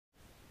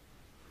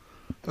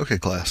Okay,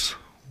 class.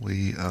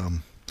 We've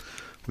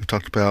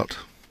talked about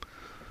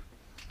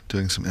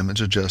doing some image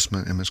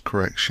adjustment, image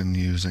correction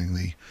using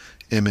the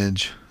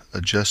image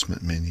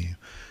adjustment menu,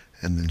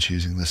 and then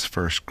choosing this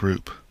first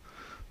group.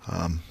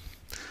 Um,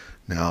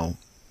 Now,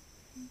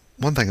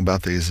 one thing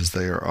about these is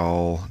they are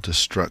all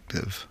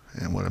destructive,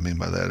 and what I mean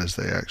by that is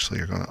they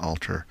actually are going to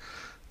alter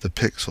the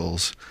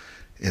pixels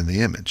in the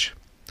image.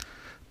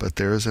 But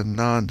there is a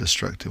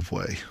non-destructive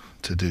way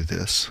to do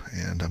this,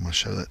 and I'm going to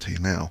show that to you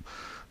now.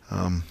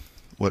 Um,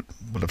 what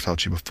I've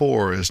taught you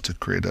before is to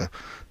create a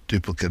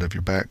duplicate of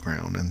your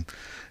background,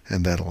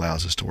 and that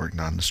allows us to work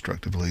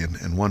non-destructively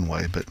in one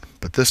way.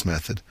 But this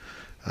method,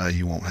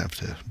 you won't have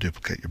to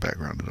duplicate your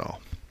background at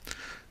all,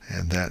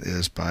 and that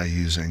is by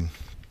using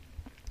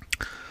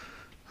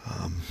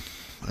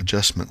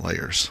adjustment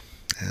layers,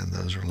 and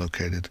those are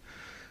located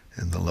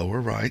in the lower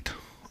right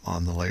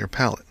on the layer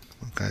palette.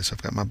 Okay, so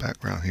I've got my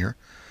background here,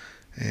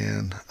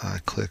 and I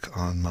click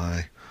on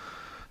my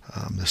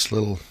this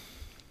little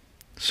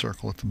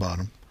circle at the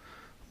bottom,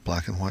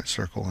 black and white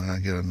circle, and I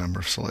get a number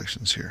of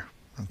selections here.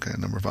 Okay, a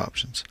number of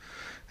options,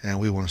 and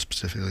we want to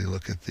specifically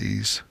look at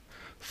these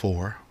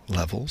 4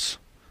 levels: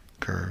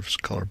 curves,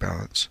 color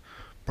balance,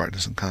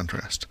 brightness, and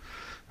contrast.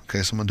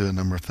 Okay, so I'm going to do a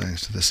number of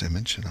things to this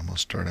image, and I'm going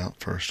to start out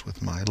first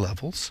with my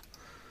levels.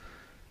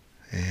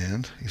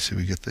 And you see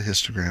we get the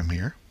histogram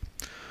here.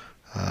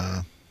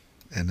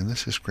 And in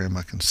this histogram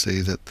I can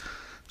see that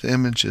the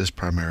image is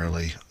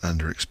primarily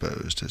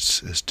underexposed.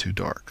 It's too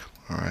dark.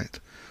 Alright.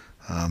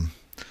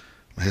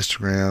 My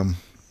histogram,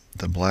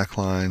 the black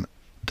line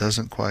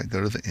doesn't quite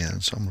go to the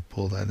end, so I'm going to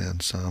pull that in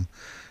some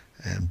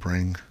and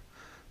bring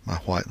my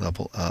white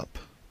level up.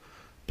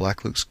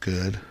 Black looks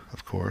good,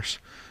 of course,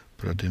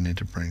 but I do need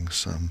to bring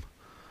some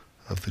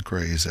of the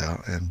grays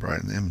out and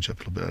brighten the image up a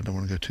little bit. I don't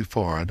want to go too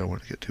far. I don't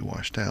want to get too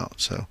washed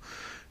out. So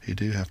you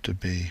do have to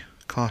be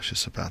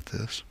cautious about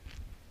this.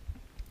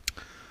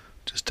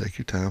 Just take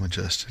your time,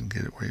 adjust it, and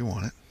get it where you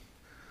want it,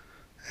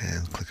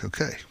 and click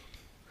OK.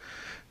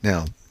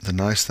 Now, the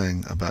nice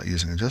thing about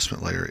using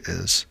adjustment layer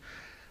is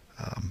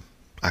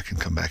I can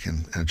come back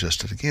and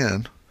adjust it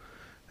again,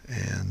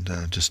 and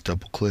just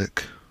double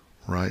click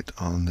right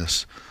on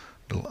this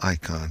little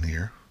icon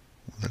here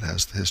that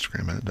has the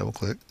histogram in it. Double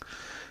click,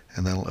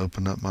 and that'll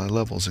open up my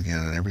levels again,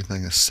 and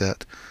everything is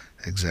set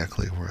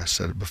exactly where I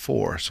set it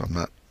before. So I'm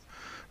not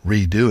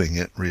redoing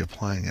it,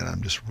 reapplying it,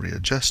 I'm just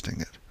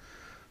readjusting it.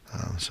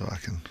 So I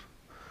can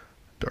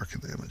darken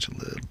the image a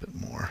little bit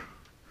more,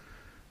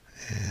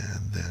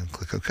 and then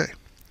click OK.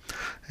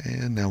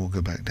 And now we'll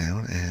go back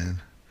down and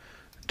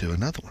do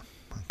another one.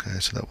 Okay,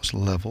 so that was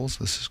levels.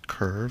 This is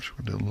curves.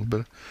 We're going to do a little bit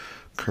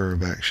of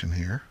curve action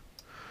here,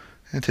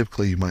 and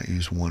typically you might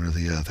use one or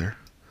the other,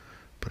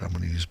 but I'm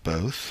going to use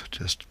both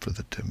just for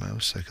the demo,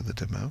 sake of the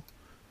demo.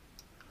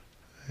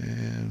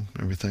 And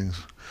everything's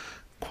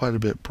quite a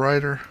bit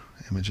brighter.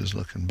 Image is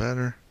looking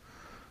better.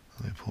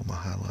 Let me pull my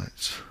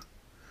highlights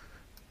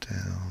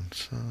down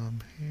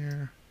some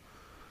here.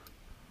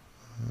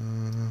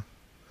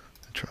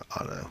 Try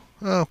auto.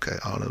 Okay,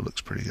 auto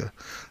looks pretty good.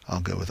 I'll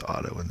go with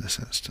auto in this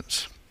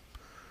instance.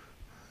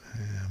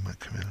 And I might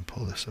come in and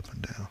pull this up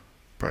and down.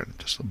 Brighten it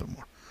just a little bit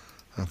more.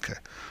 Okay,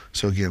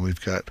 so again, we've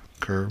got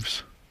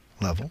curves,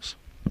 levels.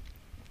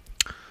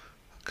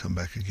 Come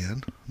back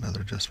again,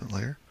 another adjustment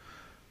layer.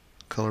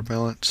 Color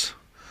balance,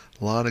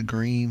 a lot of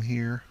green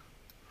here.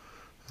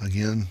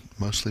 Again,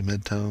 mostly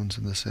midtones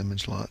in this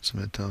image, lots of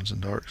midtones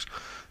and darks.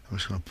 I'm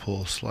just going to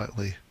pull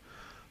slightly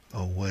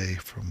away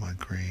from my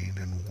green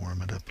and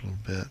warm it up a little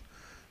bit.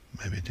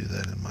 Maybe do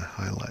that in my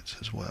highlights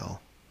as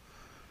well.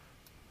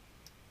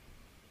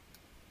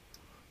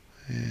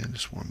 And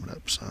just warm it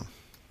up some.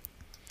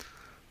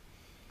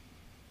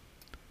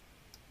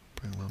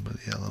 Bring a little bit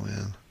of yellow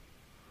in.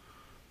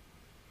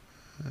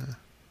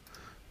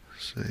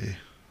 See.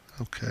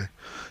 Okay.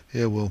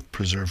 Yeah, we'll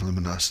preserve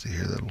luminosity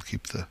here. That'll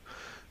keep the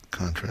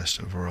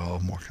contrast overall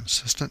more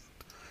consistent.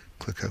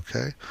 Click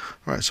OK.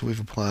 Alright, so we've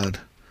applied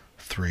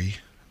 3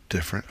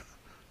 different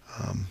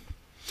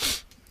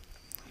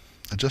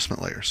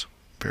adjustment layers.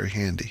 Very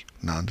handy,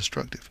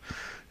 non-destructive.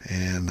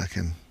 And I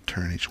can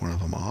turn each one of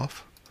them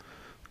off.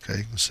 Okay,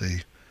 you can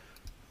see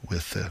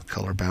with the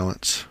color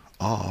balance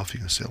off,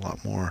 you can see a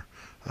lot more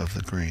of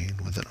the green.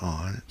 With it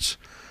on, it's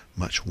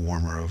much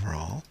warmer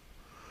overall.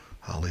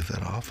 I'll leave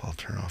that off. I'll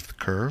turn off the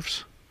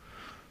curves.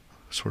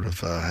 Sort of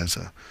has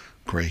a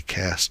gray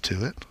cast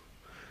to it.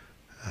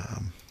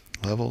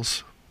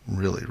 Levels,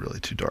 really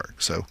too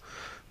dark. So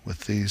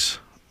with these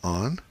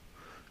on,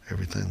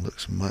 everything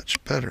looks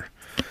much better.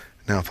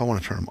 Now if I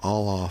want to turn them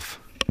all off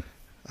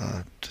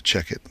to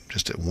check it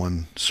just at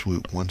one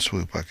swoop,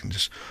 I can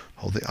just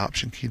hold the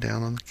Option key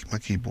down on my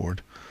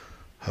keyboard,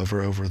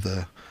 hover over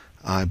the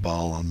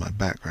eyeball on my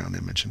background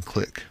image and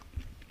click,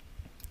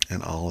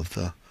 and all of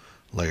the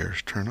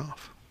layers turn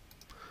off.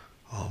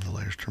 All of the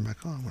layers turn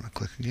back on when I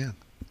click again.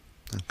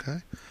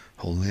 Okay,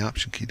 holding the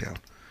Option key down.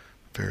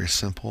 Very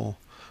simple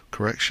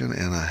correction,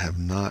 and I have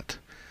not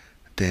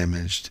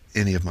damaged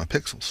any of my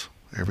pixels.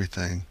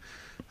 Everything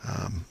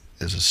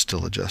is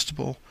still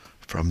adjustable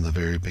from the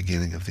very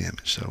beginning of the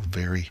image. So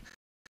very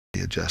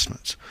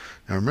adjustments.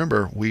 Now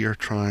remember, we are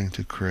trying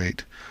to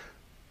create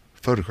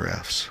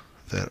photographs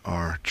that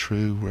are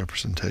true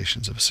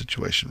representations of a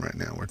situation right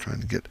now. We're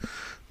trying to get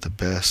the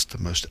best, the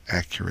most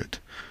accurate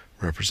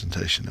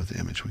representation of the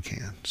image we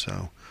can.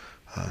 So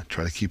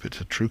try to keep it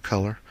to true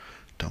color.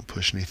 Don't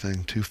push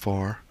anything too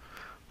far.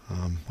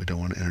 We don't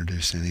want to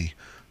introduce any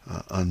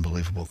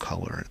unbelievable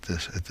color at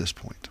this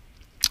point.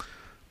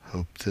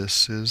 Hope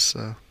this is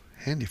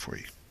handy for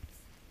you.